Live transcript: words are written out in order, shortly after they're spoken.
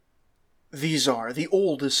These are the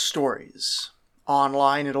oldest stories,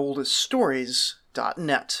 online at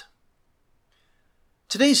oldeststories.net.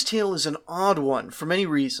 Today's tale is an odd one for many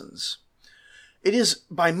reasons. It is,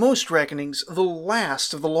 by most reckonings, the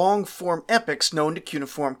last of the long-form epics known to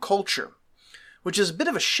cuneiform culture, which is a bit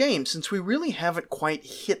of a shame since we really haven't quite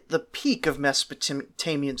hit the peak of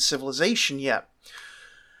Mesopotamian civilization yet.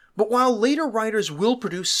 But while later writers will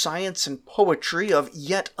produce science and poetry of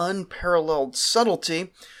yet unparalleled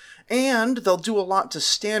subtlety, and they'll do a lot to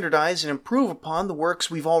standardize and improve upon the works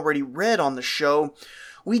we've already read on the show,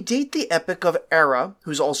 we date the epic of Erra,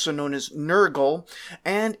 who's also known as Nergal,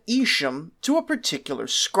 and Ishum to a particular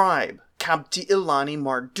scribe, Kabti Ilani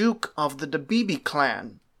Marduk of the Dabibi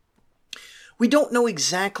clan. We don't know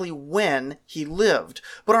exactly when he lived,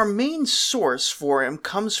 but our main source for him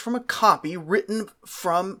comes from a copy written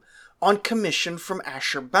on commission from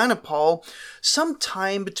Ashurbanipal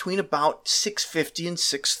sometime between about 650 and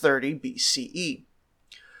 630 BCE.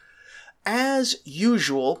 As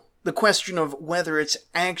usual, the question of whether it's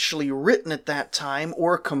actually written at that time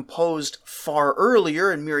or composed far earlier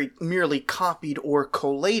and merely copied or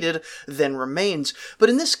collated then remains, but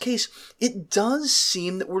in this case it does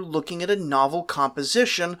seem that we're looking at a novel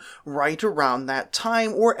composition right around that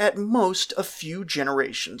time, or at most a few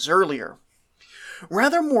generations earlier.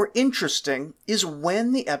 Rather more interesting is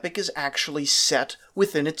when the epic is actually set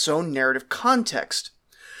within its own narrative context.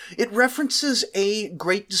 It references a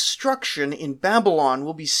great destruction in Babylon,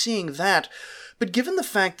 we'll be seeing that, but given the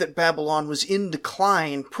fact that Babylon was in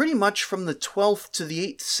decline pretty much from the 12th to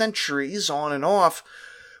the 8th centuries on and off,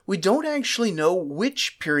 we don't actually know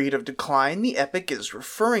which period of decline the epic is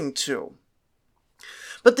referring to.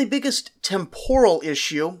 But the biggest temporal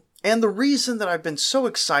issue, and the reason that I've been so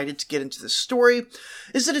excited to get into this story,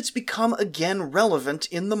 is that it's become again relevant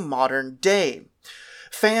in the modern day.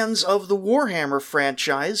 Fans of the Warhammer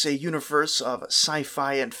franchise, a universe of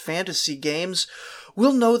sci-fi and fantasy games,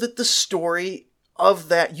 will know that the story of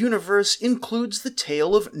that universe includes the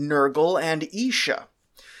tale of Nergal and Isha.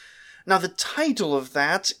 Now, the title of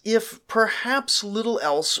that, if perhaps little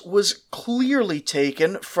else, was clearly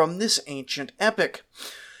taken from this ancient epic.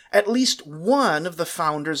 At least one of the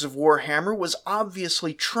founders of Warhammer was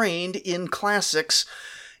obviously trained in classics,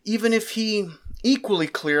 even if he equally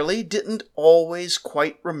clearly didn't always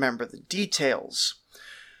quite remember the details.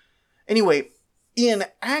 Anyway, in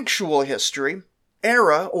actual history,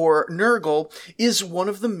 Erra, or Nergal, is one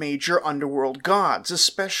of the major underworld gods,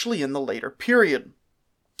 especially in the later period.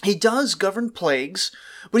 He does govern plagues,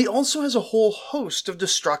 but he also has a whole host of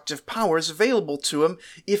destructive powers available to him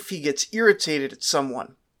if he gets irritated at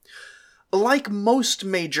someone. Like most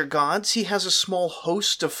major gods, he has a small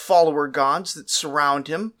host of follower gods that surround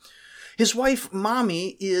him. His wife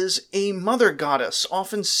Mami is a mother goddess,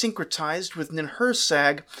 often syncretized with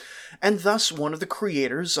Ninhursag, and thus one of the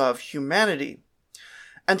creators of humanity.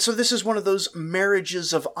 And so this is one of those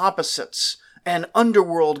marriages of opposites, an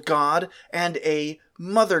underworld god and a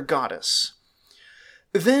mother goddess.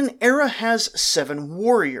 Then Erra has 7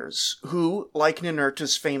 warriors, who, like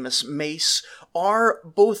Ninurta's famous mace, are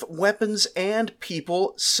both weapons and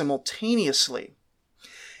people simultaneously.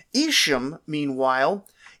 Ishum, meanwhile,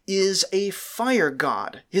 is a fire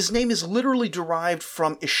god. His name is literally derived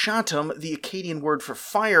from Ishatum, the Akkadian word for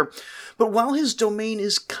fire, but while his domain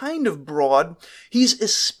is kind of broad, he's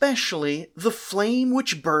especially the flame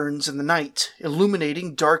which burns in the night,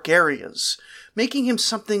 illuminating dark areas, making him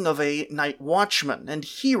something of a night watchman and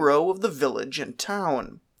hero of the village and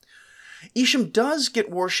town. Ishum does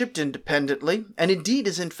get worshipped independently, and indeed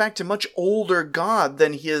is in fact a much older god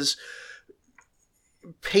than his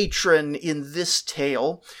patron in this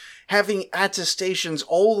tale, having attestations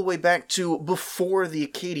all the way back to before the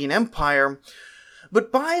Akkadian Empire,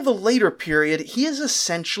 but by the later period he is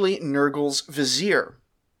essentially Nergal's vizier.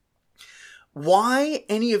 Why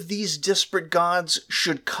any of these disparate gods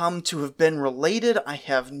should come to have been related, I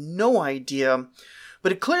have no idea,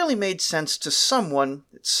 but it clearly made sense to someone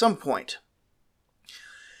at some point.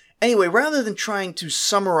 Anyway, rather than trying to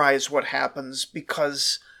summarize what happens,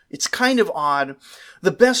 because it's kind of odd,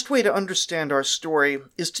 the best way to understand our story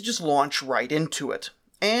is to just launch right into it.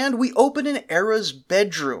 And we open in Erra's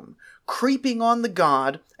bedroom, creeping on the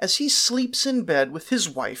god as he sleeps in bed with his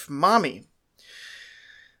wife Mami.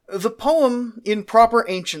 The poem, in proper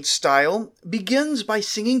ancient style, begins by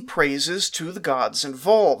singing praises to the gods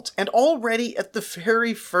involved, and already at the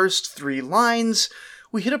very first 3 lines,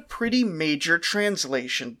 we hit a pretty major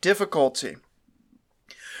translation difficulty.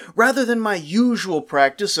 Rather than my usual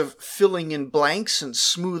practice of filling in blanks and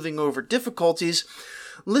smoothing over difficulties,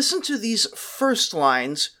 listen to these first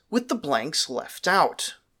lines with the blanks left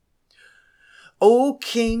out. O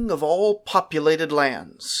King of all populated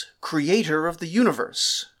lands, creator of the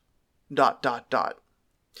universe, ...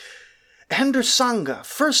 Hendersanga,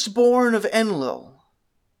 firstborn of Enlil, ...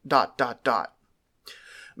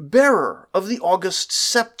 Bearer of the august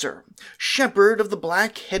scepter, shepherd of the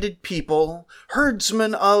black-headed people,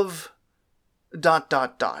 herdsman of... ... Now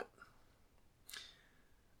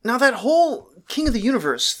that whole King of the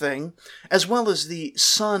Universe thing, as well as the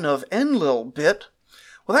son of Enlil bit,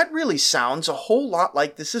 well, that really sounds a whole lot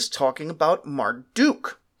like this is talking about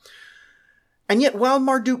Marduk. And yet, while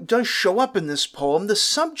Marduk does show up in this poem, the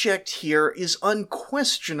subject here is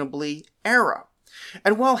unquestionably Erra.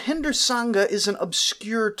 And while Hendersanga is an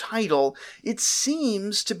obscure title, it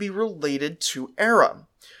seems to be related to Erra.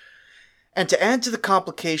 And to add to the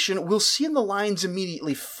complication, we'll see in the lines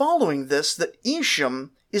immediately following this that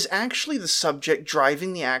Ishum is actually the subject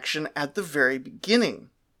driving the action at the very beginning.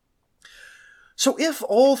 So if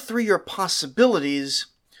all three are possibilities,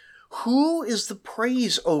 who is the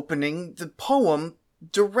praise opening the poem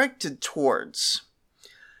directed towards?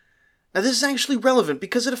 Now this is actually relevant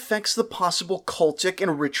because it affects the possible cultic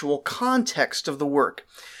and ritual context of the work,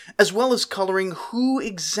 as well as coloring who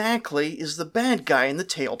exactly is the bad guy in the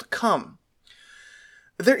tale to come.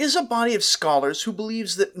 There is a body of scholars who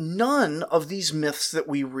believes that none of these myths that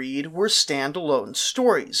we read were standalone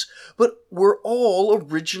stories, but were all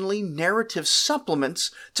originally narrative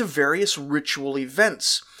supplements to various ritual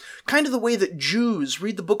events, kind of the way that Jews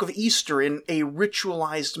read the book of Easter in a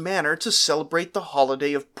ritualized manner to celebrate the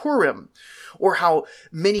holiday of Purim, or how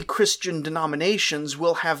many Christian denominations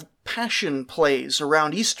will have passion plays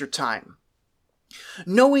around Easter time.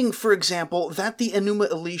 Knowing, for example, that the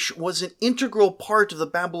Enuma Elish was an integral part of the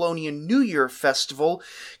Babylonian New Year festival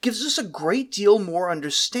gives us a great deal more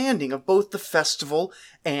understanding of both the festival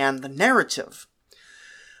and the narrative.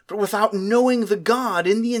 But without knowing the god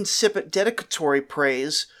in the incipit dedicatory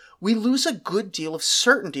praise, we lose a good deal of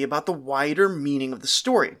certainty about the wider meaning of the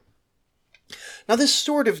story. Now, this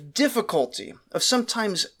sort of difficulty of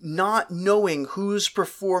sometimes not knowing who's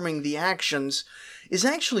performing the actions is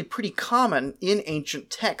actually pretty common in ancient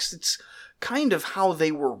texts. It's kind of how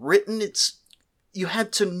they were written. You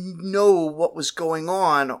had to know what was going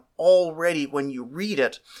on already when you read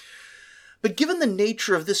it. But given the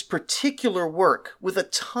nature of this particular work, with a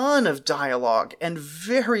ton of dialogue and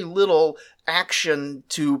very little action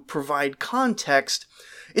to provide context,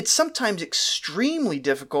 it's sometimes extremely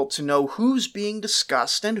difficult to know who's being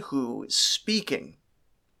discussed and who is speaking.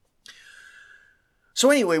 So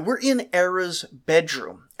anyway, we're in Erra's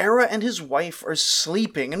bedroom. Erra and his wife are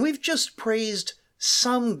sleeping, and we've just praised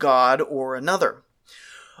some god or another.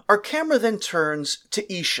 Our camera then turns to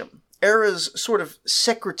Ishum, Erra's sort of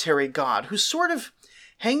secretary god, who's sort of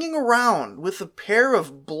hanging around with a pair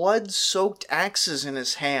of blood-soaked axes in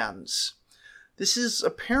his hands. This is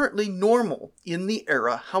apparently normal in the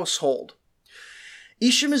Erra household.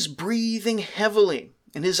 Ishum is breathing heavily,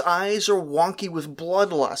 and his eyes are wonky with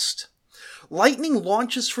bloodlust. Lightning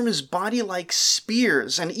launches from his body like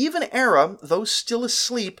spears, and even Erra, though still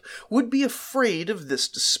asleep, would be afraid of this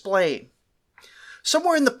display.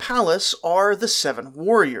 Somewhere in the palace are the 7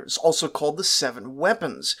 warriors, also called the 7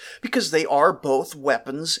 weapons, because they are both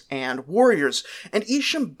weapons and warriors, and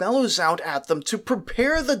Ishum bellows out at them to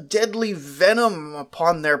prepare the deadly venom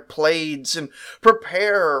upon their blades and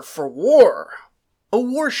prepare for war. A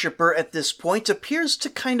worshipper at this point appears to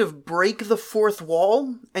kind of break the fourth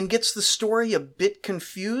wall and gets the story a bit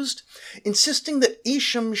confused, insisting that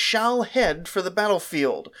Ishum shall head for the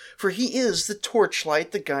battlefield, for he is the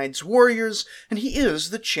torchlight that guides warriors, and he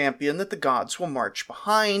is the champion that the gods will march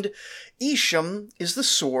behind. Ishum is the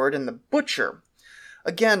sword and the butcher.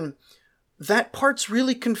 Again, that part's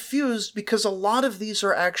really confused because a lot of these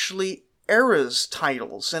are actually Erra's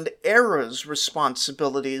titles and Erra's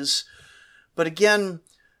responsibilities. But again,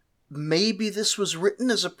 maybe this was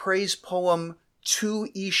written as a praise poem to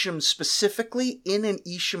Ishum specifically in an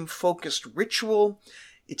Ishum-focused ritual.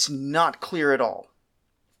 It's not clear at all.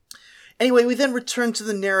 Anyway, we then return to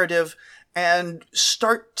the narrative and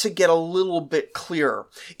start to get a little bit clearer.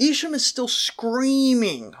 Ishum is still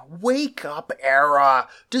screaming, "Wake up, Erra!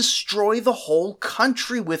 Destroy the whole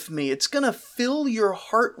country with me! It's gonna fill your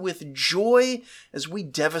heart with joy as we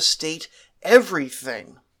devastate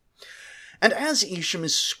everything." And as Ishum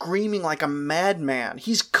is screaming like a madman,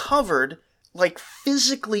 he's covered, like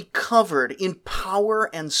physically covered, in power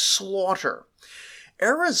and slaughter.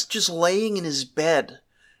 Erra's just laying in his bed,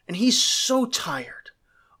 and he's so tired.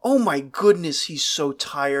 Oh my goodness, he's so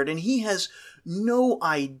tired, and he has no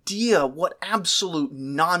idea what absolute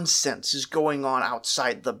nonsense is going on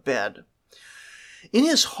outside the bed. In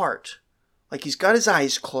his heart, like he's got his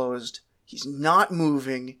eyes closed, He's not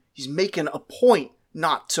moving. He's making a point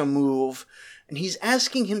not to move. And he's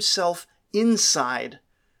asking himself inside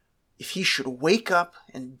if he should wake up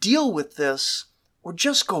and deal with this or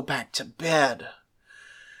just go back to bed.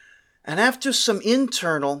 And after some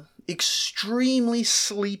internal, extremely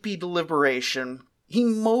sleepy deliberation, he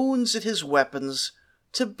moans at his weapons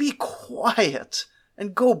to be quiet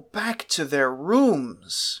and go back to their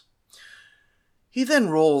rooms. He then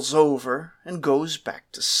rolls over and goes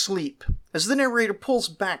back to sleep, as the narrator pulls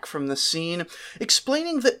back from the scene,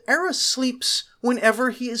 explaining that Erra sleeps whenever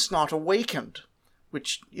he is not awakened,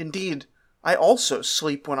 which, indeed, I also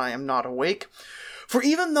sleep when I am not awake, for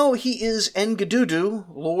even though he is Engadudu,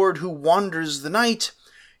 Lord who wanders the night,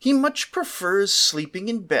 he much prefers sleeping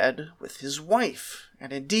in bed with his wife,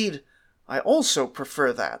 and indeed, I also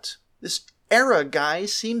prefer that. This Erra guy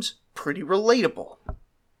seems pretty relatable.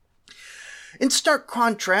 In stark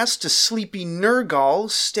contrast to sleepy Nergal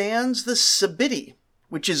stands the Sabiti,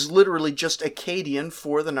 which is literally just Akkadian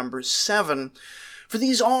for the number 7, for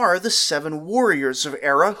these are the 7 warriors of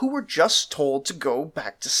Erra who were just told to go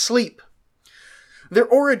back to sleep. Their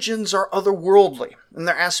origins are otherworldly, and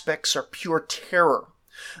their aspects are pure terror.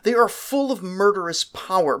 They are full of murderous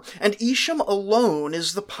power, and Ishum alone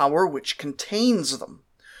is the power which contains them.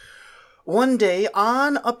 One day,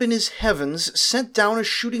 An up in his heavens sent down a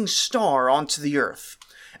shooting star onto the earth,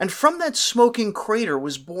 and from that smoking crater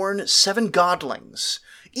was born 7 godlings,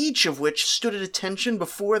 each of which stood at attention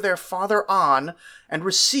before their father An and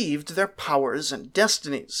received their powers and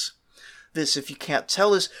destinies. This, if you can't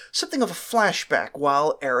tell, is something of a flashback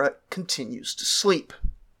while Erra continues to sleep.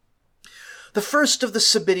 The first of the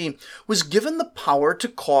Sabiti was given the power to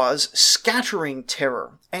cause scattering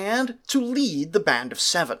terror and to lead the band of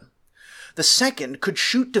 7. The second could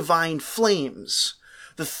shoot divine flames.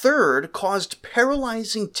 The third caused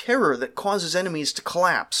paralyzing terror that causes enemies to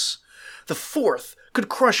collapse. The fourth could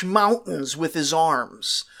crush mountains with his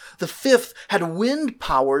arms. The fifth had wind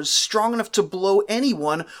powers strong enough to blow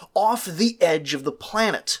anyone off the edge of the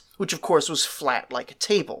planet, which of course was flat like a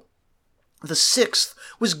table. The sixth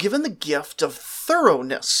was given the gift of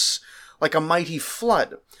thoroughness, like a mighty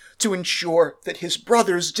flood, to ensure that his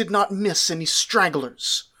brothers did not miss any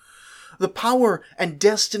stragglers. The power and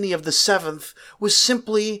destiny of the 7th was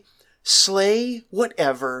simply slay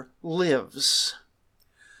whatever lives.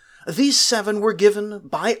 These 7 were given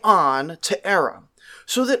by An to Erra,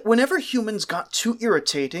 so that whenever humans got too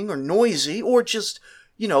irritating or noisy, or just,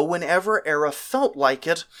 whenever Erra felt like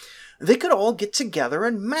it, they could all get together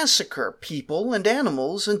and massacre people and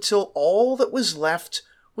animals until all that was left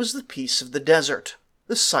was the peace of the desert,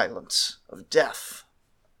 the silence of death.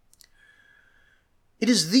 It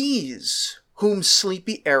is these whom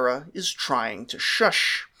sleepy Erra is trying to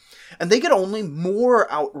shush, and they get only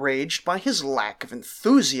more outraged by his lack of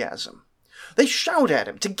enthusiasm. They shout at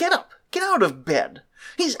him to get up, get out of bed.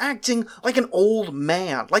 He's acting like an old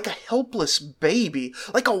man, like a helpless baby,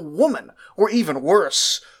 like a woman, or even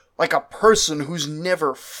worse, like a person who's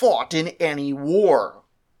never fought in any war.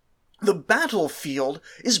 The battlefield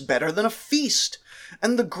is better than a feast,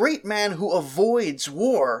 and the great man who avoids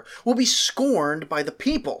war will be scorned by the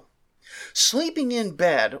people. Sleeping in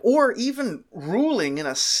bed, or even ruling in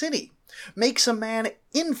a city, makes a man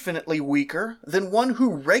infinitely weaker than one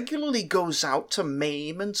who regularly goes out to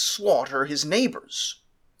maim and slaughter his neighbors.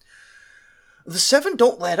 The 7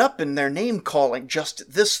 don't let up in their name-calling just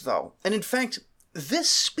at this, though, and in fact, this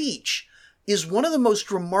speech is one of the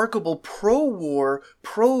most remarkable pro-war,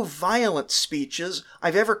 pro-violent speeches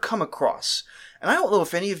I've ever come across. And I don't know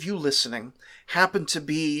if any of you listening happen to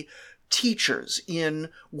be teachers in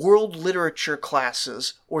world literature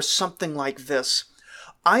classes or something like this.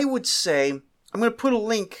 I would say, I'm going to put a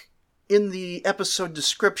link in the episode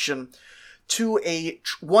description to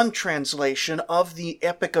one translation of the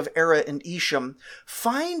Epic of Erra and Ishum.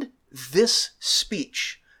 Find this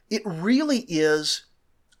speech. It really is,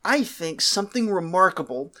 I think, something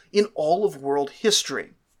remarkable in all of world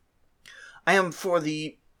history. I am, for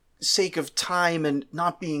the sake of time and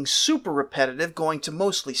not being super repetitive, going to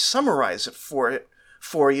mostly summarize it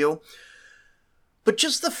for you. But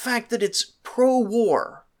just the fact that it's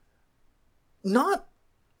pro-war,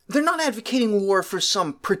 they're not advocating war for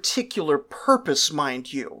some particular purpose,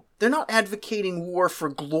 mind you. They're not advocating war for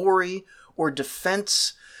glory or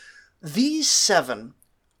defense. These 7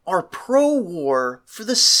 are pro-war for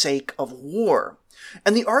the sake of war,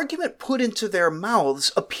 and the argument put into their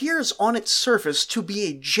mouths appears on its surface to be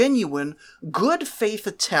a genuine, good-faith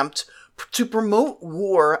attempt to promote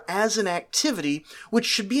war as an activity which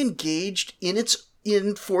should be engaged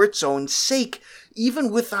in for its own sake,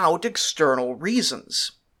 even without external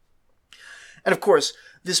reasons. And of course,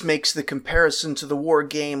 This makes the comparison to the war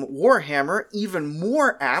game Warhammer even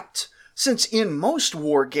more apt, since in most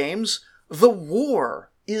war games, the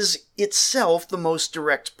war is itself the most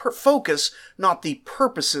direct focus, not the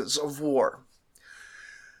purposes of war.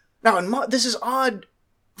 Now, this is odd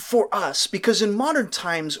for us, because in modern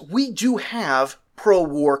times, we do have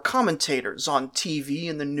pro-war commentators on TV,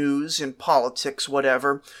 in the news, in politics,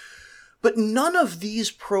 whatever, but none of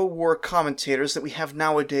these pro-war commentators that we have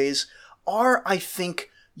nowadays are, I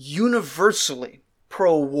think, universally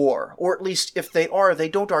pro-war, or at least if they are, they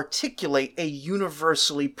don't articulate a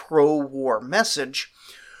universally pro-war message.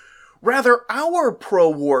 Rather, our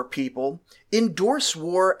pro-war people endorse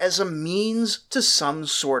war as a means to some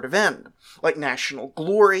sort of end, like national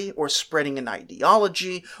glory, or spreading an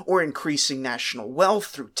ideology, or increasing national wealth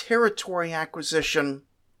through territory acquisition.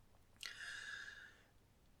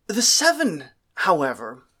 The Seven,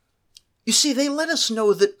 however, you see, they let us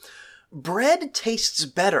know that bread tastes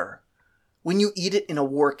better when you eat it in a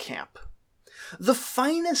war camp. The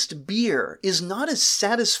finest beer is not as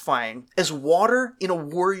satisfying as water in a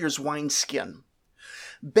warrior's wineskin.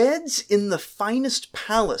 Beds in the finest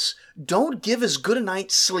palace don't give as good a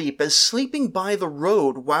night's sleep as sleeping by the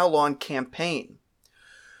road while on campaign.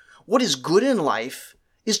 What is good in life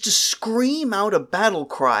is to scream out a battle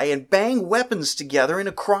cry and bang weapons together in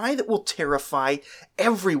a cry that will terrify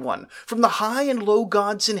everyone, from the high and low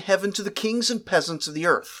gods in heaven to the kings and peasants of the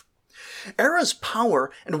earth. Erra's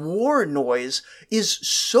power and war noise is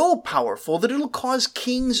so powerful that it'll cause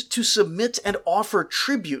kings to submit and offer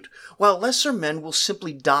tribute, while lesser men will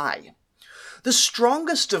simply die. The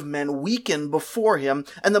strongest of men weaken before him,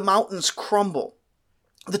 and the mountains crumble.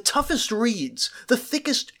 The toughest reeds, the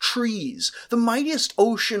thickest trees, the mightiest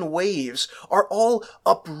ocean waves are all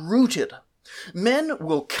uprooted. Men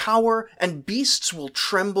will cower, and beasts will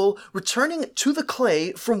tremble, returning to the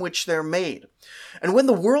clay from which they're made. And when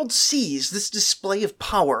the world sees this display of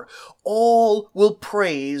power, all will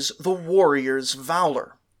praise the warrior's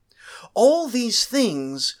valor. All these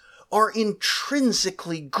things are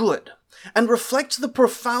intrinsically good, and reflect the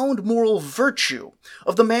profound moral virtue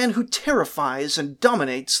of the man who terrifies and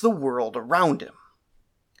dominates the world around him.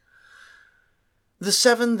 The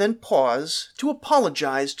Seven then pause to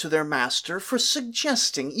apologize to their master for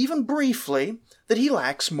suggesting, even briefly, that he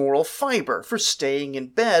lacks moral fiber for staying in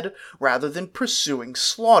bed rather than pursuing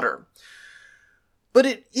slaughter. But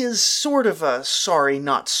it is sort of a sorry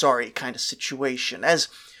not sorry kind of situation, as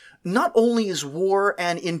not only is war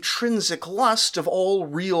an intrinsic lust of all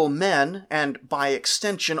real men, and by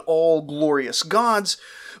extension all glorious gods,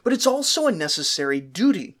 but it's also a necessary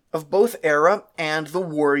duty of both Erra and the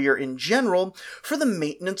warrior in general for the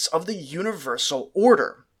maintenance of the universal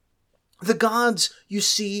order. The gods, you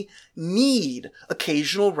see, need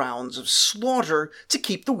occasional rounds of slaughter to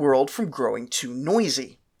keep the world from growing too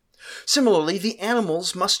noisy. Similarly, the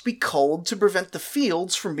animals must be culled to prevent the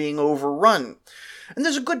fields from being overrun, and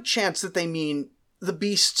there's a good chance that they mean the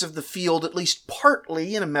beasts of the field at least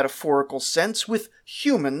partly in a metaphorical sense, with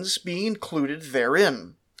humans being included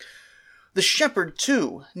therein. The shepherd,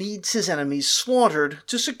 too, needs his enemies slaughtered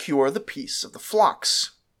to secure the peace of the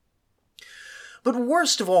flocks. But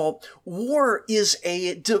worst of all, war is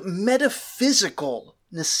a metaphysical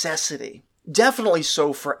necessity. Definitely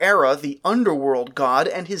so for Erra, the underworld god,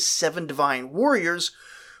 and his 7 divine warriors,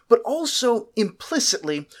 but also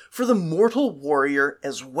implicitly for the mortal warrior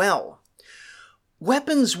as well.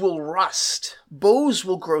 Weapons will rust, bows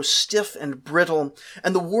will grow stiff and brittle,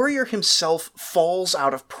 and the warrior himself falls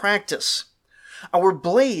out of practice. Our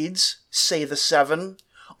blades, say the 7,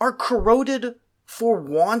 are corroded for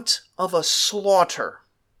want of a slaughter.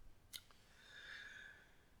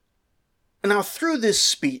 Now, through this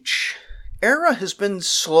speech, Erra has been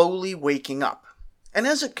slowly waking up, and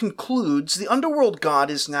as it concludes, the underworld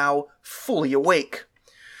god is now fully awake.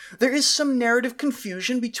 There is some narrative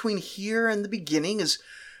confusion between here and the beginning, as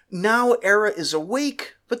now Erra is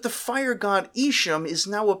awake, but the fire god Ishum is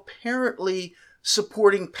now apparently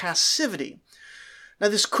supporting passivity. Now,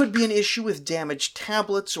 this could be an issue with damaged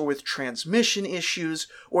tablets or with transmission issues,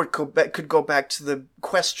 or it could go back to the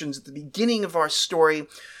questions at the beginning of our story.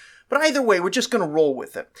 But either way, we're just going to roll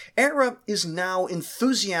with it. Erra is now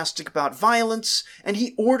enthusiastic about violence, and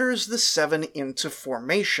he orders the 7 into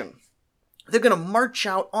formation. They're going to march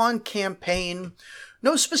out on campaign.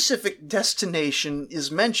 No specific destination is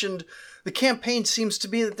mentioned. The campaign seems to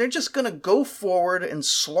be that they're just going to go forward and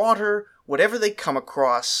slaughter whatever they come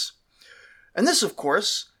across. And this, of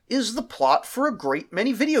course, is the plot for a great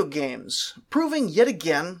many video games, proving yet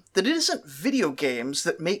again that it isn't video games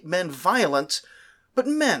that make men violent, but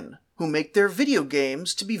men who make their video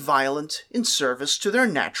games to be violent in service to their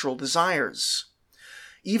natural desires.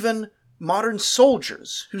 Even modern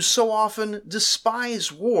soldiers, who so often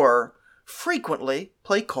despise war, frequently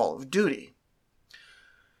play Call of Duty.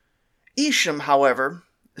 Ishum, however,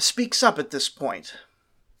 speaks up at this point.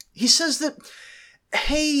 He says that,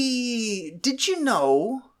 hey, did you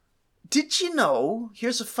know,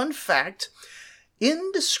 here's a fun fact,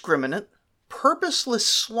 indiscriminate, purposeless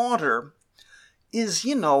slaughter is,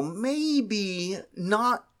 maybe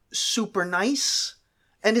not super nice,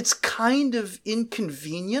 and it's kind of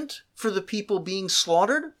inconvenient for the people being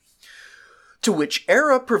slaughtered? To which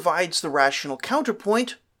Erra provides the rational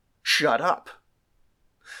counterpoint, shut up.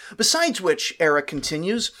 Besides which, Erra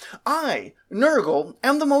continues, I, Nurgle,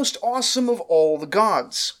 am the most awesome of all the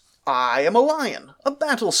gods. I am a lion, a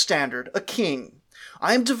battle standard, a king.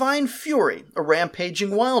 I am divine fury, a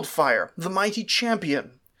rampaging wildfire, the mighty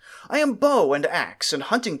champion. I am bow and axe and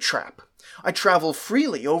hunting trap. I travel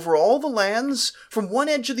freely over all the lands, from one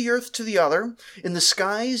edge of the earth to the other, in the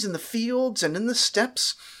skies, in the fields, and in the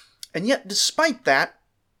steppes. And yet, despite that,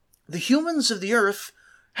 the humans of the earth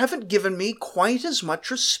haven't given me quite as much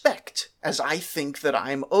respect as I think that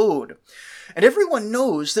I'm owed. And everyone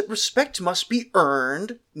knows that respect must be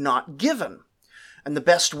earned, not given. And the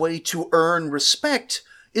best way to earn respect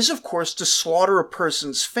is, of course, to slaughter a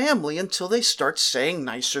person's family until they start saying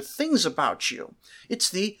nicer things about you. It's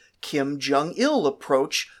the Kim Jong-il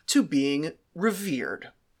approach to being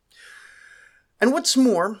revered. And what's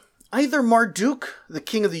more, either Marduk, the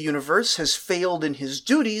king of the universe, has failed in his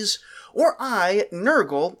duties, or I,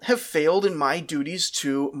 Nurgle, have failed in my duties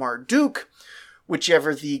to Marduk.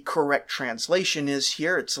 Whichever the correct translation is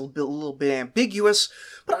here, it's a little bit ambiguous,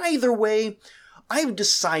 but either way, I've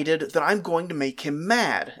decided that I'm going to make him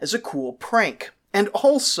mad as a cool prank, and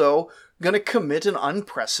also going to commit an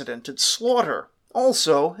unprecedented slaughter,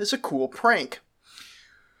 also as a cool prank.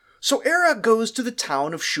 So Erra goes to the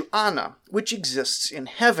town of Shu'ana, which exists in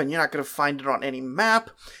heaven. You're not going to find it on any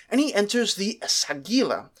map. And he enters the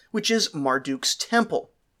Sagila, which is Marduk's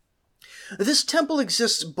temple. This temple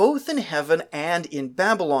exists both in heaven and in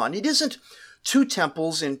Babylon. It isn't two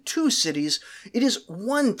temples in two cities. It is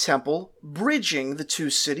one temple bridging the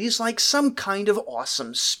two cities like some kind of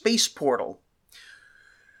awesome space portal.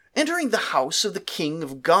 Entering the house of the king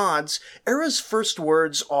of gods, Erra's first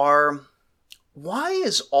words are, "Why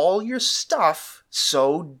is all your stuff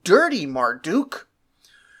so dirty, Marduk?"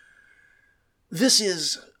 This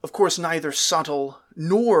is, of course, neither subtle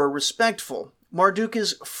nor respectful. Marduk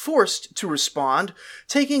is forced to respond,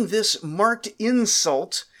 taking this marked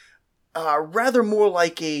insult rather more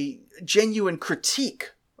like a genuine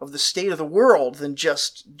critique of the state of the world than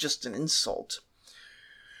just an insult.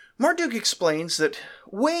 Marduk explains that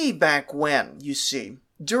way back when, you see,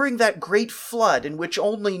 during that great flood in which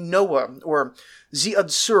only Noah or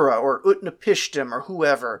Ziadsura or Utnapishtim or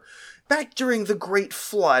whoever, back during the great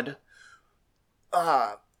flood,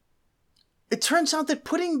 it turns out that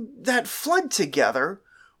putting that flood together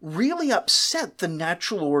really upset the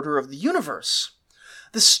natural order of the universe.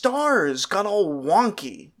 The stars got all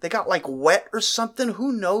wonky. They got like wet or something.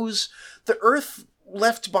 Who knows? The earth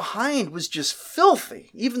left behind was just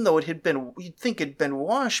filthy, even though you'd think it'd been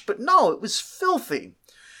washed, but no, it was filthy.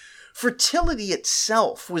 Fertility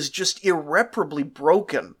itself was just irreparably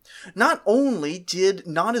broken. Not only did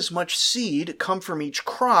not as much seed come from each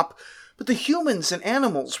crop, but the humans and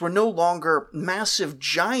animals were no longer massive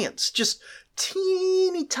giants, just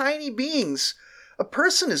teeny tiny beings. A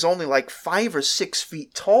person is only like 5 or 6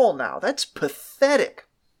 feet tall now. That's pathetic.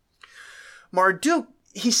 Marduk,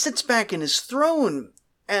 he sits back in his throne,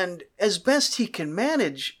 and as best he can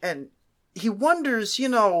manage, and he wonders,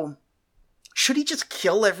 should he just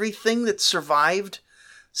kill everything that survived?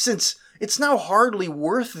 Since it's now hardly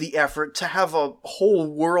worth the effort to have a whole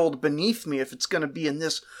world beneath me if it's going to be in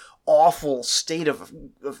this awful state of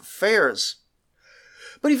affairs.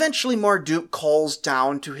 But eventually Marduk calls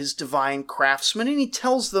down to his divine craftsmen and he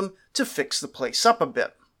tells them to fix the place up a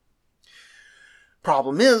bit.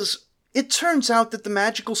 Problem is, it turns out that the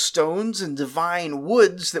magical stones and divine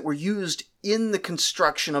woods that were used in the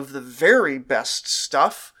construction of the very best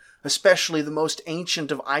stuff, especially the most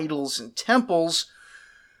ancient of idols and temples,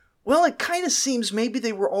 well, it kind of seems maybe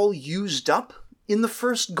they were all used up in the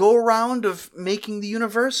first go-around of making the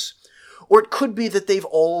universe. Or it could be that they've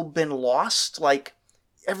all been lost, like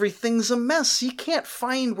everything's a mess. You can't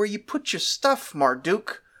find where you put your stuff,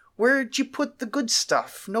 Marduk. Where'd you put the good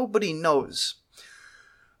stuff? Nobody knows.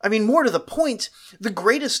 I mean, more to the point, the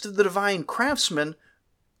greatest of the divine craftsmen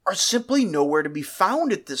are simply nowhere to be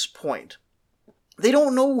found at this point. They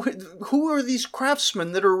don't know who are these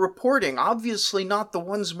craftsmen that are reporting. Obviously not the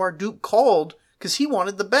ones Marduk called, because he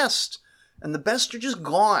wanted the best. And the best are just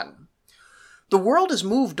gone. The world has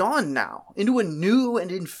moved on now into a new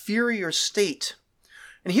and inferior state.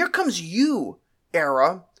 And here comes you,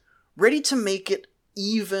 Erra, ready to make it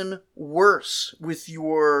even worse with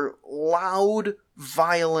your loud,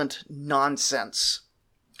 violent nonsense.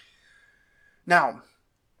 Now,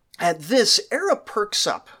 at this, Erra perks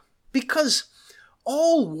up, because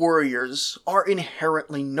all warriors are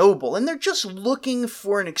inherently noble, and they're just looking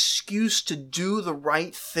for an excuse to do the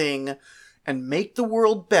right thing and make the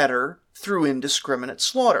world better through indiscriminate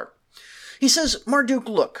slaughter. He says, Marduk,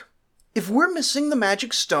 look, if we're missing the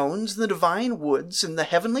magic stones, the divine woods, and the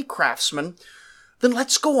heavenly craftsmen, then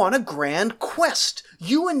let's go on a grand quest,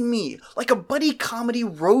 you and me, like a buddy comedy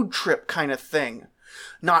road trip kind of thing.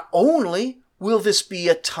 Not only will this be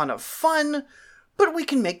a ton of fun, but we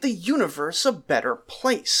can make the universe a better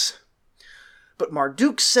place. But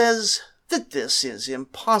Marduk says that this is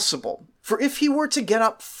impossible, for if he were to get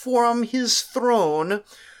up from his throne,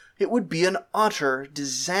 it would be an utter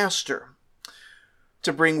disaster.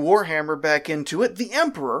 To bring Warhammer back into it, the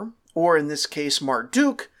Emperor, or in this case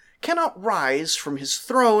Marduk, cannot rise from his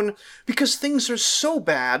throne because things are so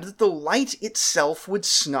bad that the light itself would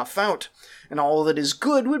snuff out, and all that is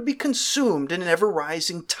good would be consumed in an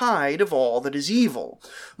ever-rising tide of all that is evil.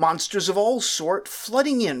 Monsters of all sort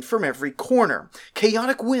flooding in from every corner.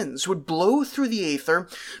 Chaotic winds would blow through the aether,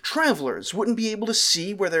 travelers wouldn't be able to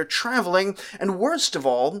see where they're traveling, and worst of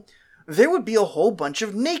all, there would be a whole bunch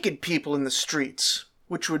of naked people in the streets,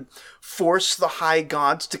 which would force the high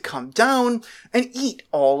gods to come down and eat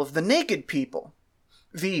all of the naked people.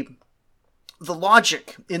 The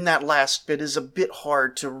logic in that last bit is a bit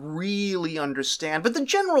hard to really understand, but the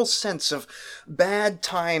general sense of bad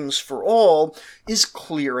times for all is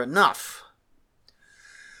clear enough.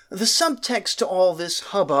 The subtext to all this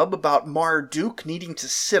hubbub about Marduk needing to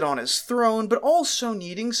sit on his throne, but also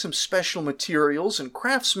needing some special materials and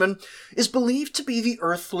craftsmen, is believed to be the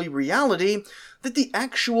earthly reality that the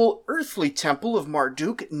actual earthly temple of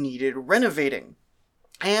Marduk needed renovating,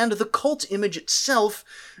 and the cult image itself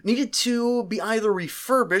needed to be either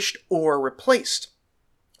refurbished or replaced.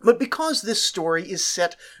 But because this story is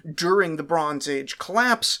set during the Bronze Age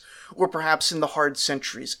collapse, or perhaps in the hard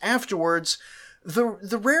centuries afterwards,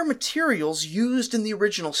 the rare materials used in the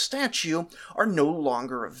original statue are no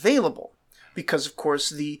longer available, because, of course,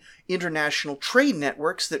 the international trade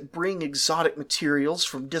networks that bring exotic materials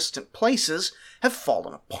from distant places have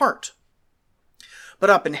fallen apart. But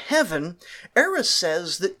up in heaven, Erra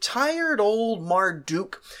says that tired old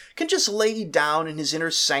Marduk can just lay down in his inner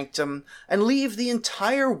sanctum and leave the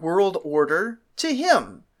entire world order to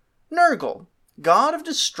him, Nergal, god of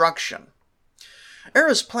destruction.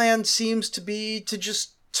 Erra's plan seems to be to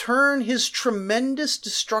just turn his tremendous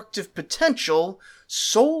destructive potential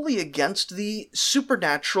solely against the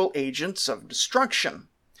supernatural agents of destruction.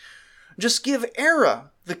 Just give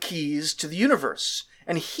Erra the keys to the universe,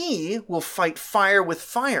 and he will fight fire with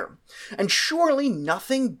fire, and surely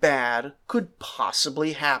nothing bad could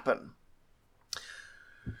possibly happen.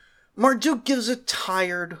 Marduk gives a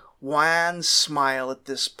tired, wan smile at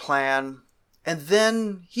this plan, and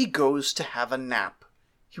then he goes to have a nap.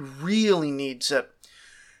 He really needs it,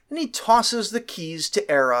 and he tosses the keys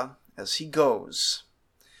to Erra as he goes.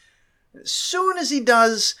 As soon as he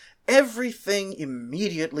does, everything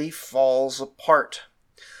immediately falls apart.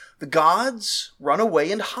 The gods run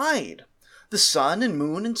away and hide. The sun and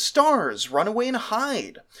moon and stars run away and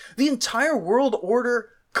hide. The entire world order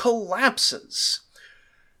collapses.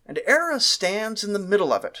 And Erra stands in the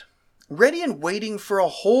middle of it, ready and waiting for a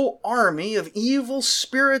whole army of evil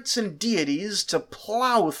spirits and deities to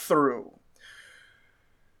plow through.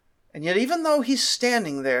 And yet even though he's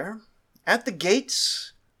standing there, at the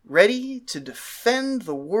gates, ready to defend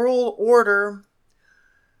the world order,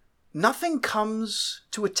 nothing comes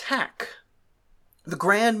to attack. The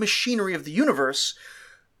grand machinery of the universe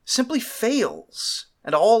simply fails,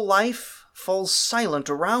 and all life falls silent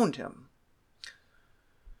around him.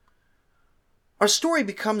 Our story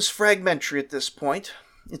becomes fragmentary at this point.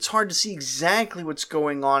 It's hard to see exactly what's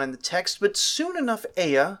going on in the text, but soon enough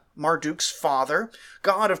Ea, Marduk's father,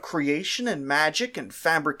 god of creation and magic and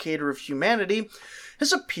fabricator of humanity,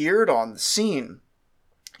 has appeared on the scene.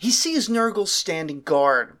 He sees Nergal standing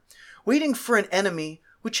guard, waiting for an enemy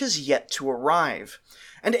which has yet to arrive,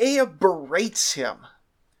 and Ea berates him.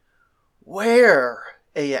 "Where,"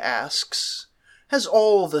 Ea asks, "has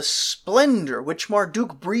all the splendor which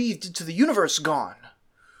Marduk breathed into the universe gone?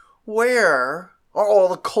 Where are all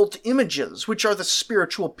the cult images, which are the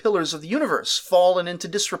spiritual pillars of the universe, fallen into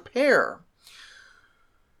disrepair?"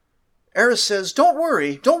 Erra says, don't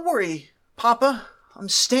worry, Papa. I'm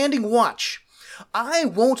standing watch. I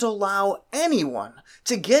won't allow anyone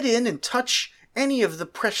to get in and touch any of the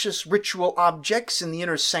precious ritual objects in the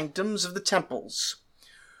inner sanctums of the temples.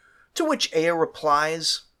 To which Ea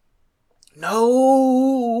replies, "No,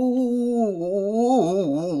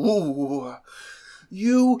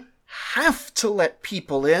 you have to let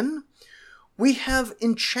people in. We have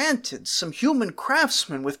enchanted some human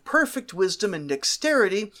craftsmen with perfect wisdom and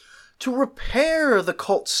dexterity to repair the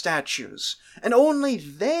cult statues, and only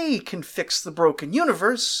they can fix the broken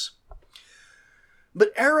universe."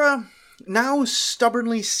 But Erra now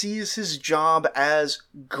stubbornly sees his job as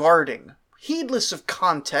guarding, heedless of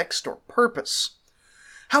context or purpose.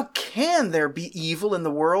 How can there be evil in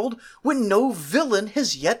the world when no villain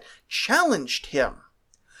has yet challenged him?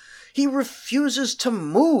 He refuses to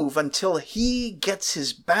move until he gets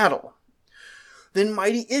his battle. Then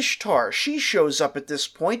mighty Ishtar, she shows up at this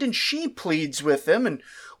point and she pleads with him, and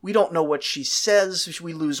we don't know what she says,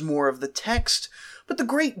 we lose more of the text, but the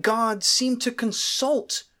great gods seem to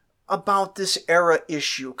consult about this Erra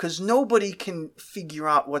issue, because nobody can figure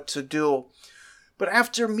out what to do. But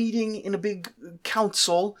after meeting in a big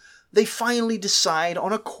council, they finally decide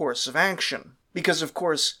on a course of action. Because, of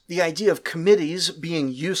course, the idea of committees being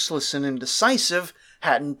useless and indecisive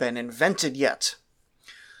hadn't been invented yet.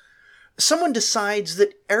 Someone decides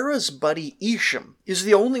that Erra's buddy Ishum is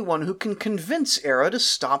the only one who can convince Erra to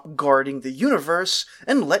stop guarding the universe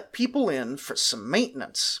and let people in for some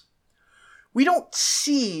maintenance. We don't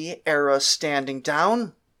see Erra standing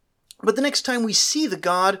down, but the next time we see the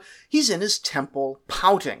god, he's in his temple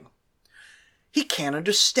pouting. He can't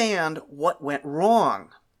understand what went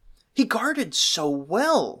wrong. He guarded so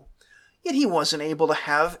well, yet he wasn't able to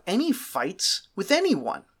have any fights with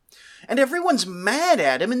anyone. And everyone's mad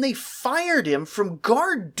at him and they fired him from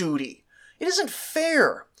guard duty. It isn't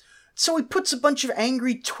fair. So he puts a bunch of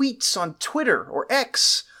angry tweets on Twitter or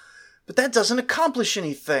X, but that doesn't accomplish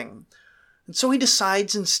anything. And so he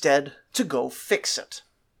decides instead to go fix it.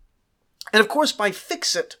 And of course, by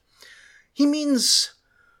fix it, he means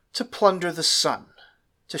to plunder the sun,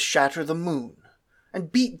 to shatter the moon,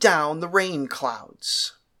 and beat down the rain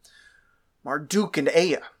clouds. Marduk and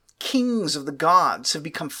Ea, kings of the gods, have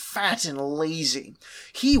become fat and lazy.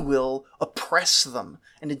 He will oppress them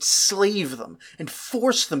and enslave them and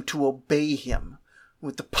force them to obey him.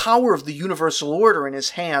 With the power of the universal order in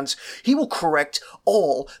his hands, he will correct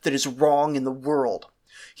all that is wrong in the world.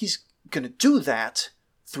 He's going to do that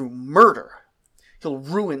through murder. He'll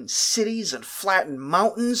ruin cities and flatten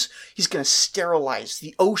mountains. He's going to sterilize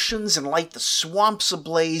the oceans and light the swamps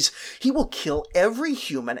ablaze. He will kill every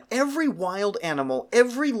human, every wild animal,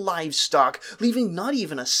 every livestock, leaving not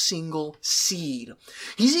even a single seed.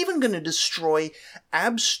 He's even going to destroy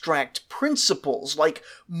abstract principles like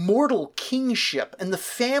mortal kingship and the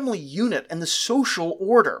family unit and the social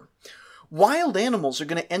order. Wild animals are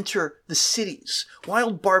going to enter the cities.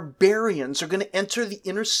 Wild barbarians are going to enter the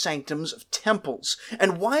inner sanctums of temples.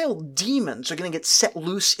 And wild demons are going to get set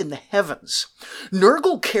loose in the heavens.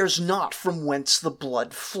 Nurgle cares not from whence the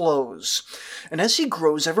blood flows. And as he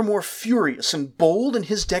grows ever more furious and bold in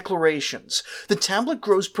his declarations, the tablet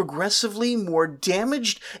grows progressively more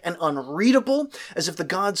damaged and unreadable, as if the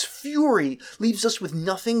god's fury leaves us with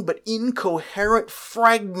nothing but incoherent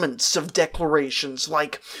fragments of declarations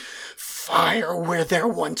like, "Fire where there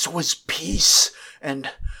once was peace,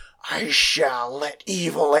 and I shall let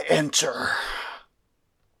evil enter."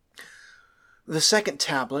 The second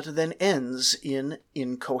tablet then ends in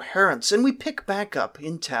incoherence, and we pick back up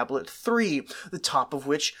in tablet 3, the top of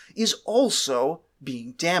which is also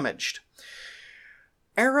being damaged.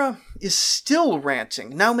 Erra is still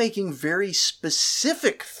ranting, now making very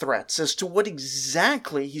specific threats as to what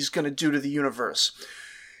exactly he's going to do to the universe.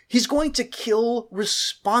 He's going to kill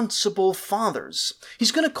responsible fathers.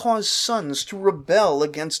 He's going to cause sons to rebel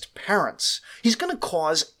against parents. He's going to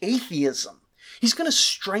cause atheism. He's going to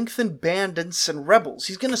strengthen bandits and rebels.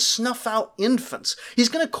 He's going to snuff out infants. He's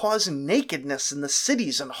going to cause nakedness in the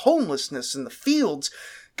cities and homelessness in the fields.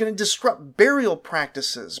 Going to disrupt burial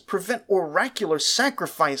practices, prevent oracular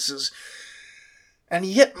sacrifices, and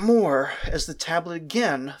yet more as the tablet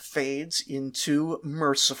again fades into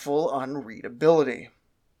merciful unreadability.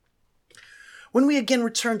 When we again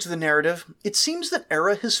return to the narrative, it seems that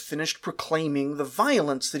Erra has finished proclaiming the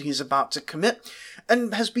violence that he's about to commit,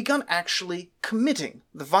 and has begun actually committing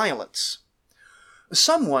the violence.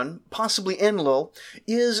 Someone, possibly Enlil,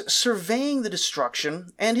 is surveying the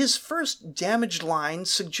destruction, and his first damaged lines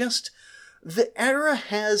suggest that Erra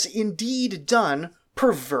has indeed done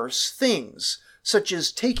perverse things, such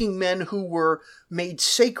as taking men who were made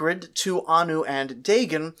sacred to Anu and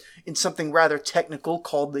Dagon in something rather technical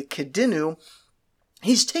called the Kedinu.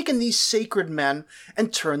 He's taken these sacred men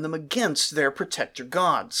and turned them against their protector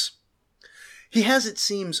gods. He has, it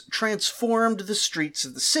seems, transformed the streets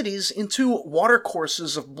of the cities into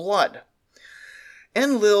watercourses of blood.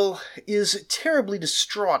 Enlil is terribly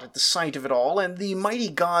distraught at the sight of it all, and the mighty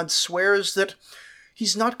god swears that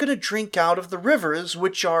he's not going to drink out of the rivers,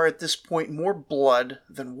 which are at this point more blood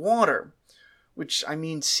than water. Which,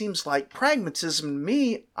 seems like pragmatism to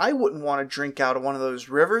me. I wouldn't want to drink out of one of those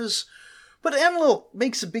rivers, but Enlil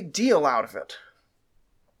makes a big deal out of it.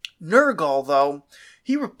 Nergal, though,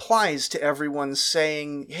 he replies to everyone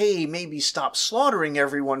saying, hey, maybe stop slaughtering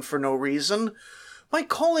everyone for no reason, by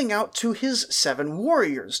calling out to his 7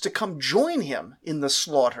 warriors to come join him in the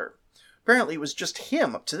slaughter. Apparently it was just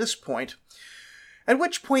him up to this point. At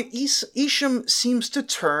which point Ishum seems to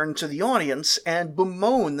turn to the audience and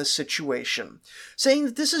bemoan the situation, saying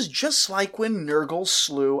that this is just like when Nergal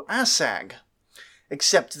slew Asag,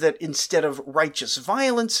 except that instead of righteous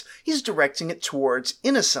violence, he's directing it towards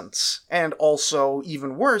innocents, and also,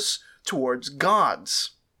 even worse, towards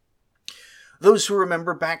gods. Those who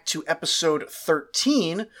remember back to episode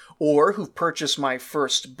 13, or who've purchased my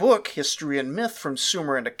first book, History and Myth from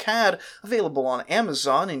Sumer and Akkad, available on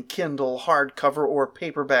Amazon in Kindle, hardcover, or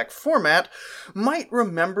paperback format, might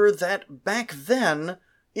remember that back then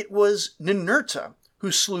it was Ninurta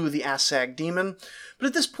who slew the Asag demon, but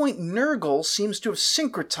at this point Nergal seems to have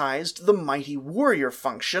syncretized the mighty warrior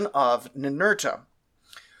function of Ninurta.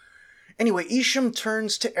 Anyway, Ishum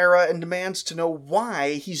turns to Erra and demands to know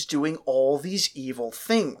why he's doing all these evil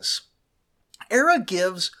things. Erra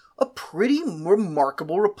gives a pretty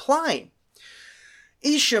remarkable reply.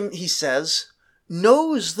 Ishum, he says,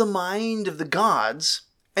 knows the mind of the gods,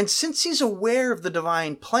 and since he's aware of the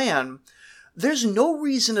divine plan, there's no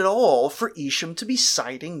reason at all for Ishum to be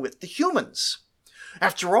siding with the humans.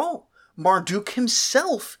 After all, Marduk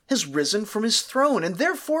himself has risen from his throne, and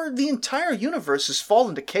therefore the entire universe has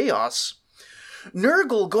fallen to chaos.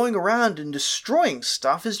 Nergal going around and destroying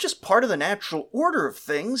stuff is just part of the natural order of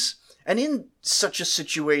things, and in such a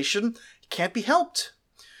situation, it can't be helped.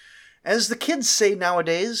 As the kids say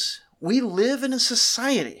nowadays, we live in a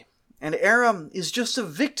society, and Erra is just a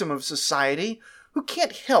victim of society who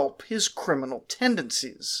can't help his criminal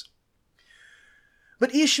tendencies.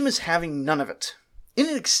 But Ishum is having none of it. In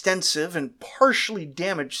an extensive and partially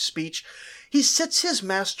damaged speech, he sits his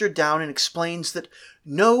master down and explains that,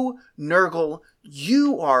 no, Nergal,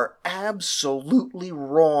 you are absolutely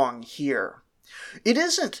wrong here. It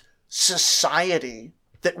isn't society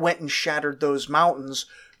that went and shattered those mountains.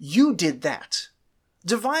 You did that.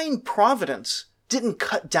 Divine providence didn't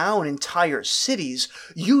cut down entire cities.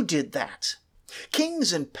 You did that.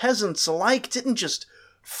 Kings and peasants alike didn't just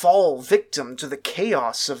fall victim to the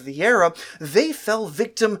chaos of the era. They fell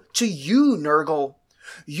victim to you, Nergal.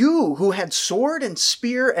 You, who had sword and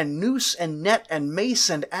spear and noose and net and mace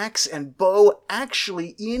and axe and bow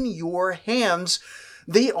actually in your hands.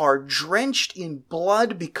 They are drenched in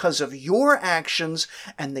blood because of your actions,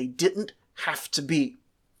 and they didn't have to be.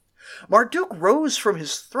 Marduk rose from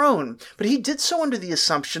his throne, but he did so under the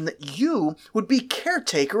assumption that you would be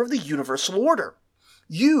caretaker of the universal order.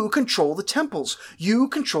 You control the temples. You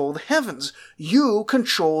control the heavens. You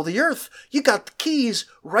control the earth. You got the keys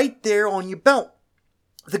right there on your belt.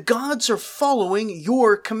 The gods are following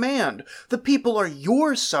your command. The people are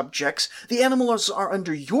your subjects. The animals are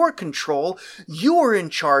under your control. You are in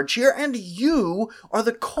charge here, and you are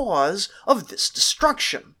the cause of this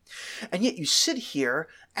destruction. And yet you sit here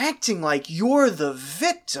acting like you're the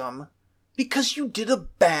victim because you did a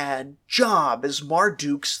bad job as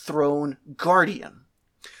Marduk's throne guardian.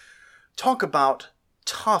 Talk about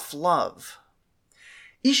tough love.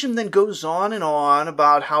 Ishum then goes on and on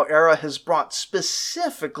about how Erra has brought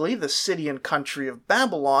specifically the city and country of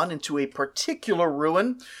Babylon into a particular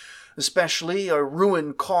ruin, especially a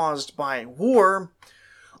ruin caused by war.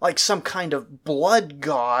 Like some kind of blood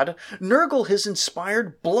god, Nergal has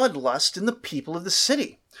inspired bloodlust in the people of the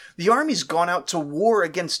city. The army's gone out to war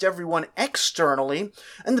against everyone externally,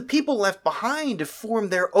 and the people left behind have formed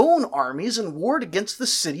their own armies and warred against the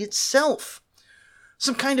city itself.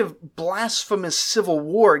 Some kind of blasphemous civil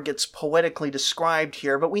war gets poetically described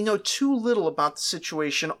here, but we know too little about the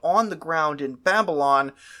situation on the ground in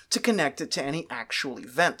Babylon to connect it to any actual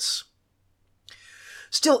events.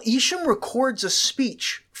 Still, Ishum records a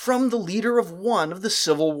speech from the leader of one of the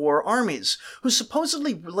Civil War armies, who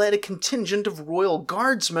supposedly led a contingent of royal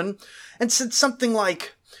guardsmen, and said something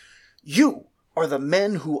like, "You are the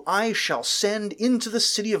men who I shall send into the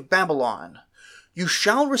city of Babylon. You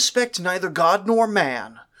shall respect neither God nor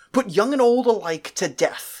man, put young and old alike to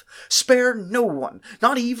death, spare no one,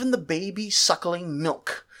 not even the baby suckling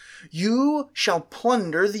milk. You shall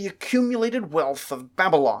plunder the accumulated wealth of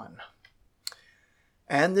Babylon."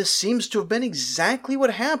 And this seems to have been exactly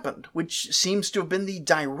what happened, which seems to have been the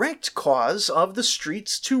direct cause of the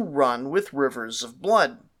streets to run with rivers of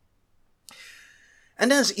blood.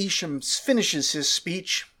 And as Ishum finishes his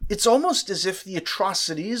speech, it's almost as if the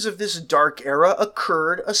atrocities of this dark era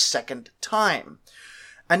occurred a second time.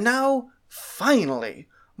 And now, finally,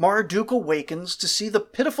 Marduk awakens to see the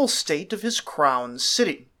pitiful state of his crown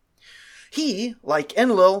city. He, like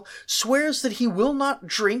Enlil, swears that he will not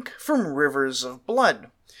drink from rivers of blood,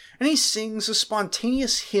 and he sings a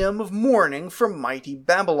spontaneous hymn of mourning for mighty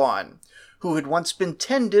Babylon, who had once been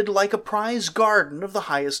tended like a prize garden of the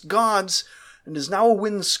highest gods, and is now a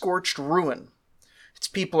wind-scorched ruin. Its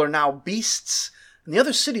people are now beasts, and the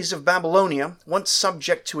other cities of Babylonia, once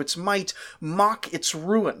subject to its might, mock its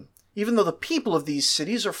ruin, even though the people of these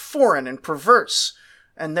cities are foreign and perverse,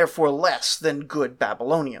 and therefore less than good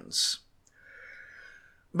Babylonians.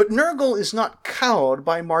 But Nergal is not cowed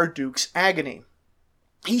by Marduk's agony.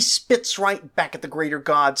 He spits right back at the greater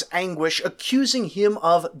god's anguish, accusing him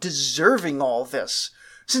of deserving all this,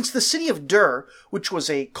 since the city of Dur, which was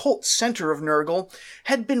a cult center of Nergal,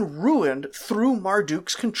 had been ruined through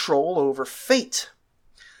Marduk's control over fate.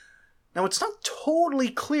 Now, it's not totally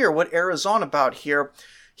clear what Erra's on about here.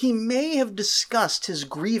 He may have discussed his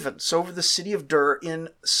grievance over the city of Dur in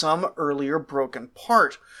some earlier broken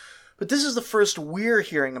part, but this is the first we're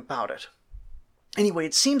hearing about it. Anyway,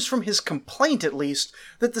 it seems from his complaint, at least,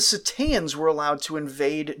 that the Sateans were allowed to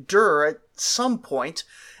invade Dur at some point,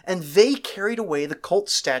 and they carried away the cult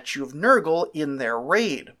statue of Nergal in their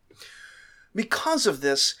raid. Because of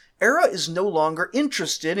this, Erra is no longer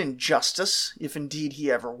interested in justice, if indeed he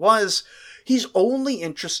ever was. He's only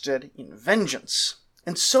interested in vengeance.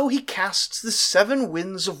 And so he casts the 7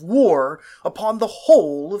 winds of war upon the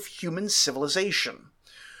whole of human civilization.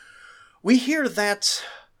 We hear that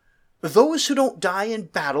those who don't die in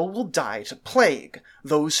battle will die to plague.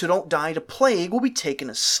 Those who don't die to plague will be taken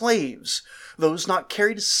as slaves. Those not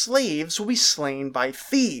carried as slaves will be slain by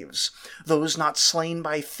thieves. Those not slain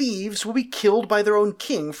by thieves will be killed by their own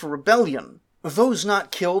king for rebellion. Those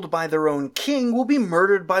not killed by their own king will be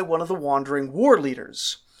murdered by one of the wandering war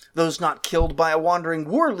leaders. Those not killed by a wandering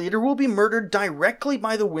war leader will be murdered directly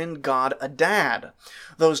by the wind god Adad.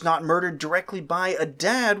 Those not murdered directly by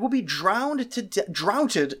Adad will be drowted to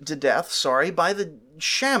death by the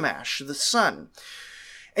Shamash, the sun.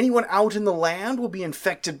 Anyone out in the land will be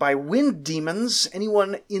infected by wind demons.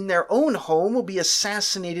 Anyone in their own home will be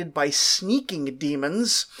assassinated by sneaking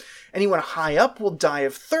demons. Anyone high up will die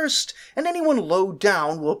of thirst, and anyone low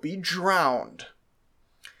down will be drowned.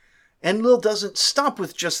 Enlil doesn't stop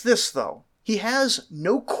with just this, though. He has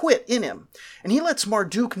no quit in him, and he lets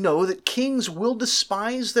Marduk know that kings will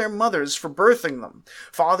despise their mothers for birthing them.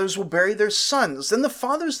 Fathers will bury their sons, then the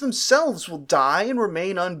fathers themselves will die and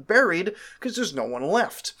remain unburied because there's no one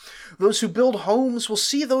left. Those who build homes will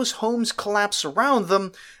see those homes collapse around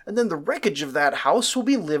them, and then the wreckage of that house will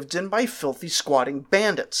be lived in by filthy squatting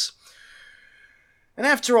bandits. And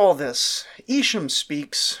after all this, Ishum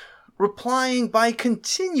speaks, replying by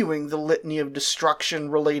continuing the litany of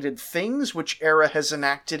destruction-related things which Erra has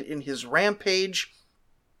enacted in his rampage.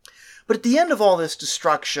 But at the end of all this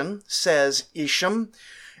destruction, says Ishum,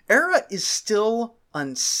 Erra is still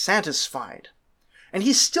unsatisfied, and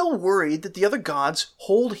he's still worried that the other gods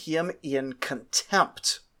hold him in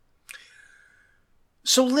contempt.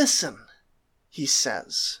 So listen, he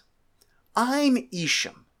says. I'm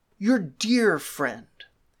Ishum, your dear friend.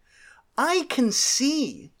 I can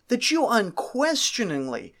see that you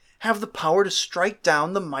unquestioningly have the power to strike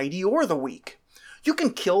down the mighty or the weak. You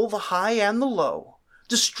can kill the high and the low,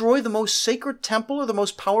 destroy the most sacred temple or the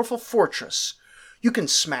most powerful fortress. You can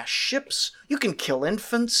smash ships, you can kill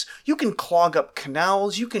infants, you can clog up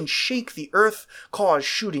canals, you can shake the earth, cause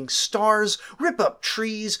shooting stars, rip up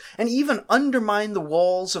trees, and even undermine the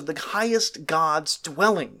walls of the highest gods'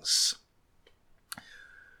 dwellings.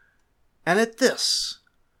 And at this,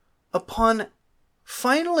 upon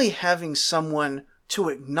finally having someone to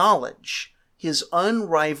acknowledge his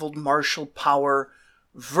unrivaled martial power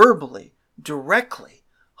verbally, directly,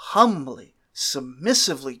 humbly,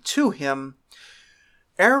 submissively to him,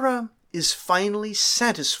 Erra is finally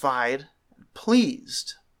satisfied and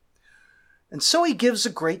pleased. And so he gives a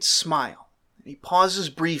great smile. He pauses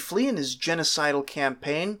briefly in his genocidal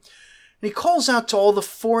campaign, and he calls out to all the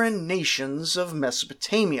foreign nations of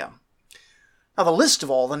Mesopotamia. Now, the list of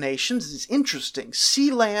all the nations is interesting.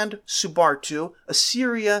 Sealand, Subartu,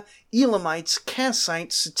 Assyria, Elamites,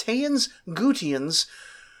 Kassites, Sateans, Gutians,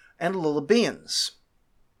 and Lilybaeans.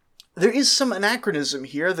 There is some anachronism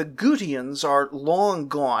here. The Gutians are long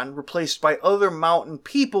gone, replaced by other mountain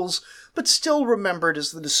peoples, but still remembered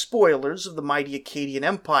as the despoilers of the mighty Akkadian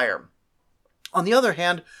Empire. On the other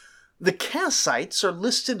hand, the Kassites are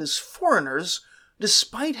listed as foreigners,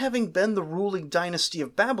 despite having been the ruling dynasty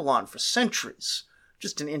of Babylon for centuries.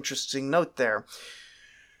 Just an interesting note there.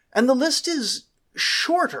 And the list is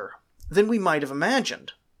shorter than we might have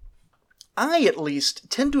imagined. I, at least,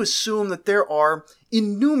 tend to assume that there are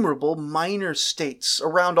innumerable minor states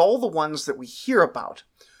around all the ones that we hear about.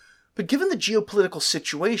 But given the geopolitical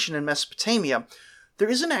situation in Mesopotamia, there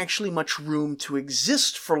isn't actually much room to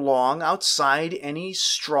exist for long outside any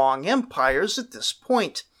strong empires at this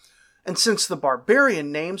point. And since the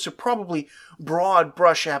barbarian names are probably broad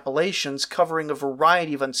brush appellations covering a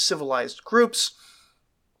variety of uncivilized groups,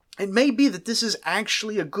 it may be that this is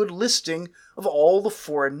actually a good listing of all the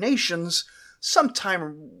foreign nations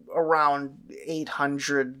sometime around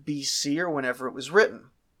 800 BC or whenever it was written.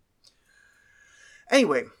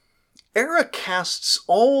 Anyway, Erra casts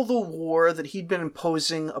all the war that he'd been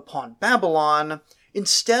imposing upon Babylon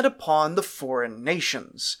instead upon the foreign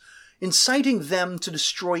nations, inciting them to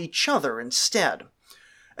destroy each other instead.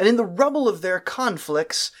 And in the rubble of their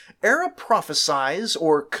conflicts, Erra prophesies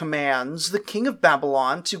or commands the king of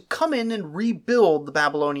Babylon to come in and rebuild the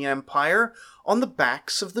Babylonian Empire on the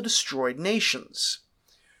backs of the destroyed nations.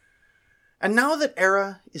 And now that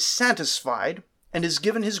Erra is satisfied and is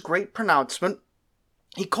given his great pronouncement,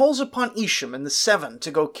 he calls upon Ishum and the Seven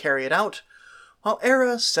to go carry it out, while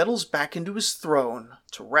Erra settles back into his throne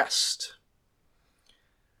to rest.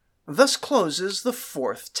 Thus closes the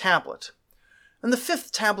fourth tablet. And the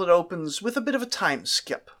fifth tablet opens with a bit of a time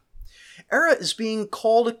skip. Erra is being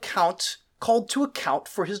called to account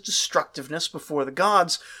for his destructiveness before the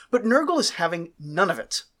gods, but Nergal is having none of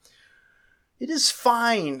it. It is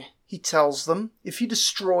fine, he tells them, if he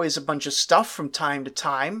destroys a bunch of stuff from time to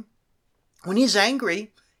time. When he's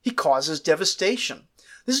angry, he causes devastation.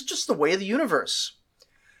 This is just the way of the universe.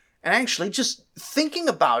 And actually, just thinking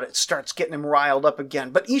about it starts getting him riled up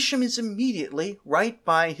again. But Ishum is immediately right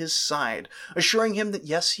by his side, assuring him that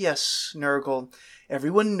yes, Nergal,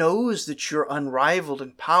 everyone knows that you're unrivaled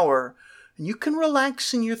in power, and you can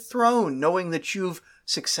relax in your throne knowing that you've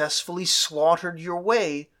successfully slaughtered your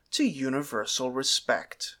way to universal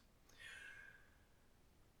respect.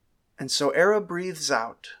 And so Erra breathes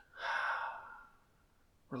out,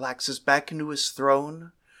 relaxes back into his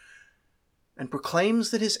throne, and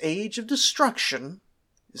proclaims that his age of destruction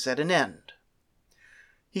is at an end.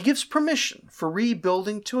 He gives permission for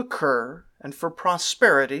rebuilding to occur and for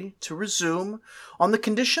prosperity to resume on the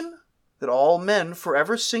condition that all men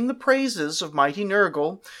forever sing the praises of mighty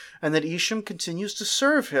Nergal and that Ishum continues to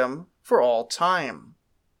serve him for all time.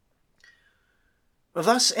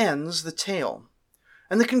 Thus ends the tale,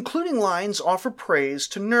 and the concluding lines offer praise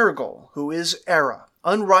to Nergal, who is Erra,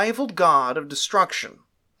 unrivaled god of destruction.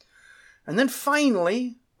 And then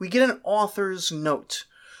finally, we get an author's note,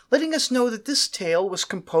 letting us know that this tale was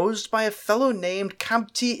composed by a fellow named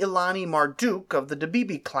Kabti Ilani Marduk of the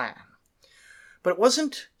Dabibi clan. But it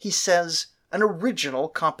wasn't, he says, an original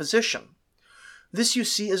composition. This, you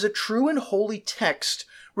see, is a true and holy text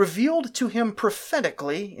revealed to him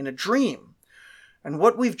prophetically in a dream. And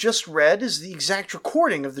what we've just read is the exact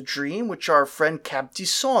recording of the dream which our friend Kabti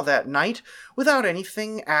saw that night, without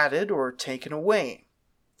anything added or taken away.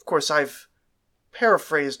 Of course, I've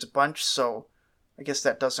paraphrased a bunch, so I guess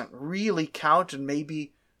that doesn't really count, and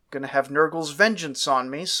maybe going to have Nergal's vengeance on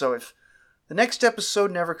me, so if the next episode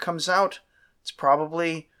never comes out, it's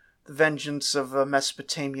probably the vengeance of a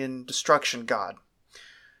Mesopotamian destruction god.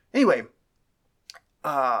 Anyway,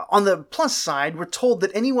 on the plus side, we're told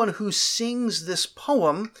that anyone who sings this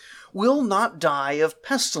poem will not die of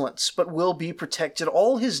pestilence, but will be protected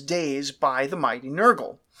all his days by the mighty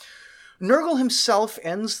Nergal. Nergal himself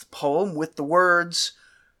ends the poem with the words,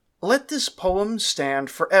 "Let this poem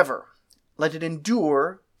stand forever. Let it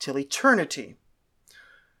endure till eternity."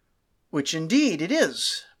 Which indeed it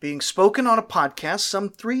is, being spoken on a podcast some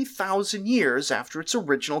 3,000 years after its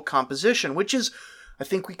original composition, which is, I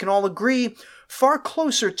think we can all agree, far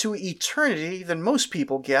closer to eternity than most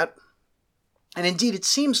people get. And indeed, it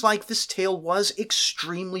seems like this tale was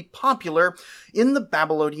extremely popular in the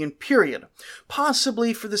Babylonian period,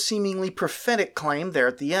 possibly for the seemingly prophetic claim there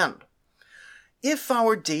at the end. If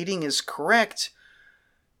our dating is correct,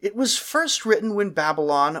 it was first written when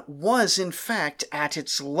Babylon was in fact at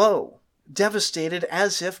its low, devastated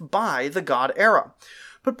as if by the god Erra.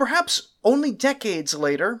 But perhaps only decades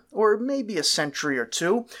later, or maybe a century or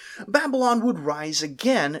two, Babylon would rise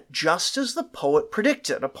again just as the poet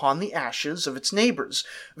predicted upon the ashes of its neighbors,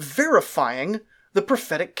 verifying the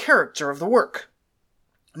prophetic character of the work.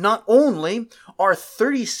 Not only are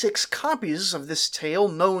 36 copies of this tale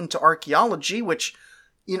known to archaeology, which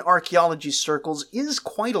in archaeology circles is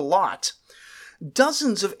quite a lot,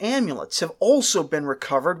 dozens of amulets have also been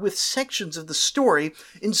recovered with sections of the story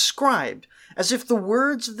inscribed as if the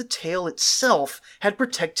words of the tale itself had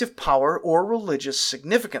protective power or religious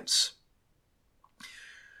significance.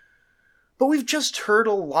 But we've just heard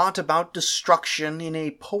a lot about destruction in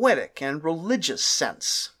a poetic and religious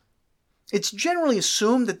sense. It's generally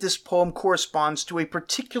assumed that this poem corresponds to a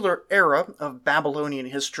particular era of Babylonian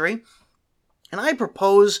history, and I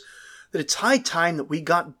propose that it's high time that we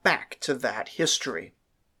got back to that history.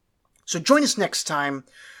 So join us next time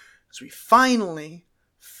as we finally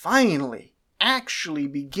actually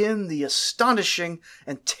begin the astonishing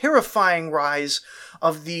and terrifying rise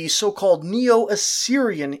of the so-called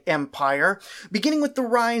Neo-Assyrian Empire, beginning with the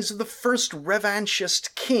rise of the first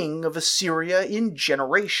revanchist king of Assyria in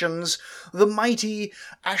generations, the mighty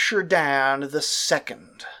Ashur-dan II.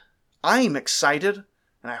 I'm excited,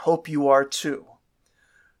 and I hope you are too.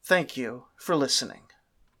 Thank you for listening.